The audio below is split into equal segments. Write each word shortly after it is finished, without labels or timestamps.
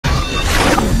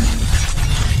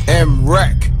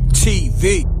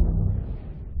MRecktv.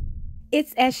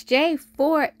 It's SJ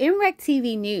for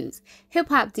MRecktv News.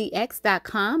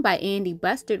 HipHopDX.com by Andy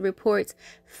Bustard reports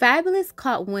Fabolous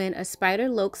caught wind of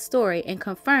L0C story and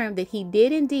confirmed that he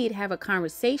did indeed have a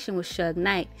conversation with Suge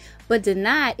Knight, but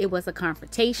denied it was a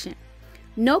confrontation.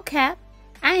 No cap,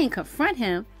 I ain't confront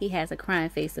him. He has a crying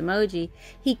face emoji.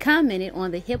 He commented on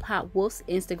the Hip Hop Wolf's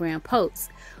Instagram post.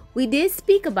 We did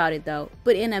speak about it though,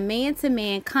 but in a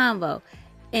man-to-man convo.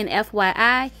 And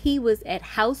FYI, he was at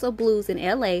House of Blues in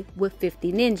LA with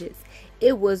 50 Ninjas.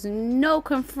 It was no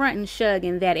confronting Suge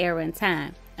in that era and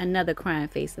time. Another crying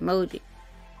face emoji.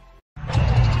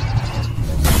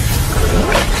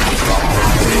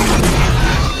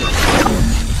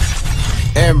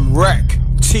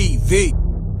 MRecktv.